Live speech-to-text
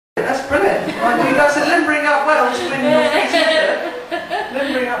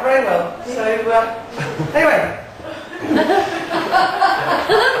very well. So, anyway.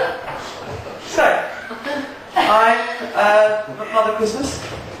 So, I'm Mother Christmas,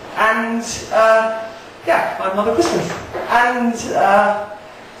 and yeah, I'm Mother Christmas, and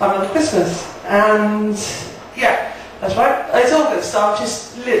I'm Mother Christmas, and yeah, that's right. It's August. I'm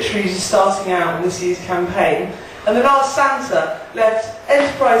just literally starting out in this year's campaign, and the last Santa left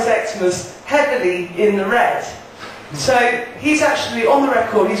MotherXmasEdin2009 heavily in the red. So he's actually on the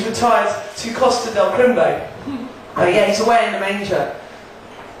record. He's retired to Costa del Crimbo. Yeah, he's away in the manger.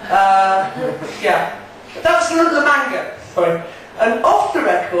 Yeah, that's the manga. Sorry. And off the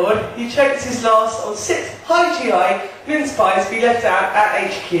record, he choked his last on 6 high GI mince pies to be left out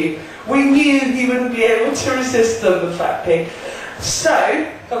at HQ. We knew he wouldn't be able to resist them, the fat pig. So,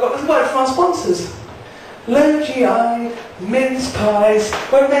 I've got this word from our sponsors. Low GI, mince pies,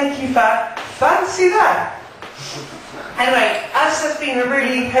 won't make you fat. Fancy that? Anyway, as there's been a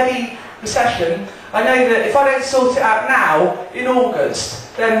really heavy recession, I know that if I don't sort it out now, in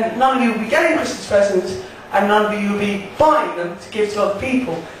August, then none of you will be getting Christmas presents, and none of you will be buying them to give to other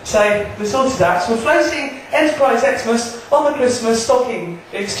people. So we sorted that. So we're floating MotherXmasEdin2009 on the Christmas stocking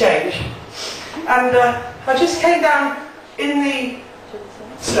exchange. And I just came down in the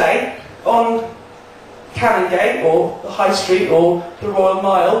sleigh on Canongate, or the High Street, or the Royal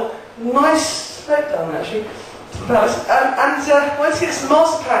Mile. Nice slope down actually. And went to get some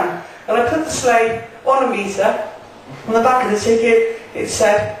marzipan, and I put the sleigh on a meter. On the back of the ticket it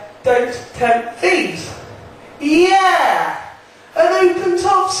said, "Don't tempt thieves." Yeah! An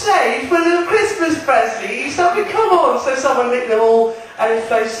open-top sleigh full of Christmas presents. I mean, come on! So someone licked them all and it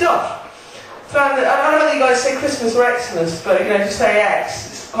floated off. Found that, I don't know whether you guys say Christmas or Xmas, but you know, just say X.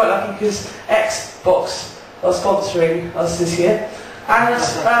 It's quite lucky because Xbox are sponsoring us this year. And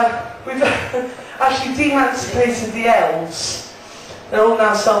we've actually demancipated the elves. They're all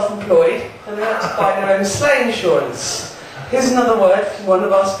now self-employed and they have to buy their own sleigh insurance. Here's another word from one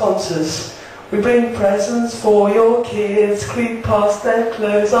of our sponsors. We bring presents for your kids, creep past their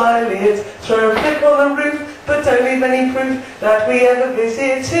closed eyelids, throw a flip on the roof, but don't leave any proof that we ever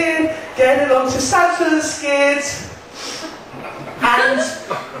visited. Get along to Santa's skids. And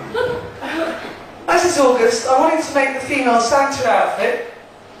as it's August, I wanted to make the female Santa outfit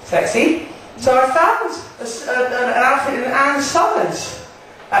sexy, so I found an outfit in Anne Summers,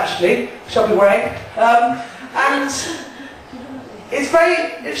 actually, which I'll be wearing. And it's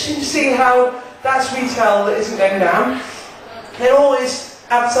very interesting to see how that's retail that isn't going down. They're always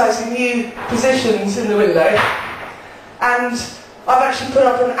advertising new positions in the window, and I've actually put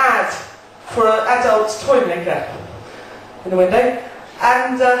up an ad for an adult toy maker in the window.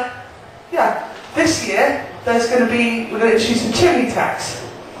 And yeah, this year we're going to introduce some chimney tax.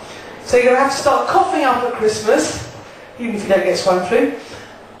 So you're going to have to start coughing up at Christmas, even if you don't get swine flu.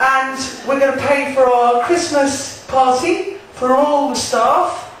 And we're going to pay for our Christmas party for all the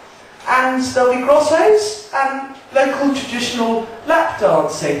staff, and there'll be grottos and local traditional lap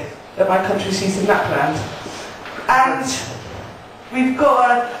dancing at my country seat in Lapland. And we've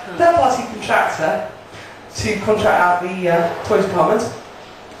got a third-party contractor to contract out the toy department,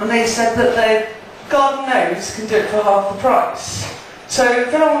 and they said that their garden gnomes can do it for half the price. So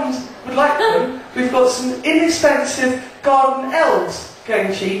if anyone would like them, we've got some inexpensive garden elves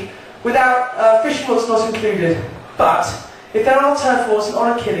going cheap, without fishing rods not included. But if there are turf wars and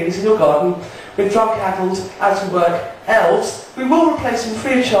honour killings in your garden with drunk-addled, out-of-work elves, we will replace them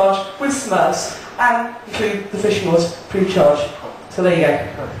free of charge with Smurfs and include the fishing rods free of charge. So there you go.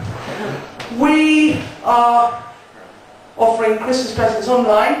 We are offering Christmas presents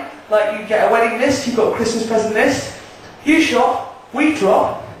online, like you get a wedding list, you've got a Christmas present list. You shop, we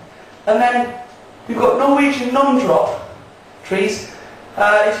drop, and then we've got Norwegian non-drop trees,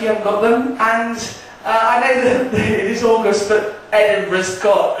 if you haven't got them. And I know that it is August, but Edinburgh's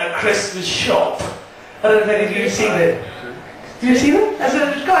got a Christmas shop. I don't know if any of you have seen it. Have you seen it? There's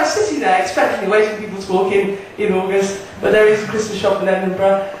a guy sitting there expectantly waiting for people to walk in August, but there is a Christmas shop in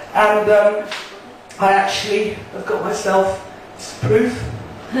Edinburgh. And I actually have got myself some proof.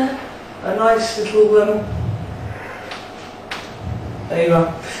 A nice little, there you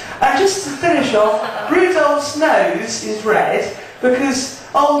are. And just to finish off, Rudolph's nose is red because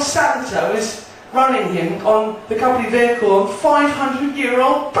old Santa was running him on the company vehicle on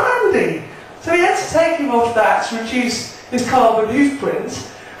 500-year-old brandy. So he had to take him off that to reduce his carbon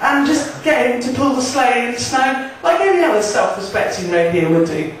footprint and just get him to pull the sleigh in the snow like any other self-respecting reindeer would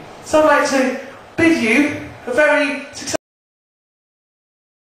do. So I'd like to bid you a very successful